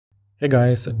Hey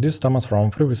guys, this is Thomas from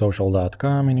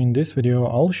freewaysocial.com, and in this video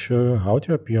I'll show you how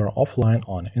to appear offline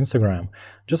on Instagram.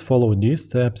 Just follow these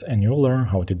steps and you'll learn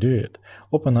how to do it.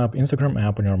 Open up Instagram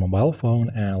app on your mobile phone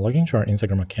and log into your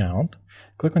Instagram account.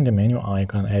 Click on the menu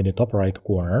icon at the top right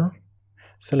corner.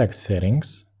 Select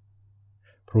Settings.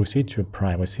 Proceed to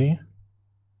Privacy.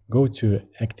 Go to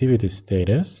Activity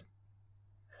Status.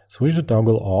 Switch the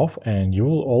toggle off and you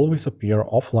will always appear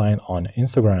offline on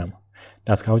Instagram.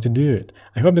 That's how to do it.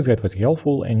 I hope this guide was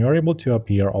helpful and you're able to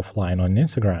appear offline on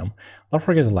Instagram. Don't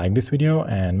forget to like this video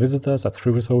and visit us at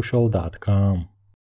freewaysocial.com.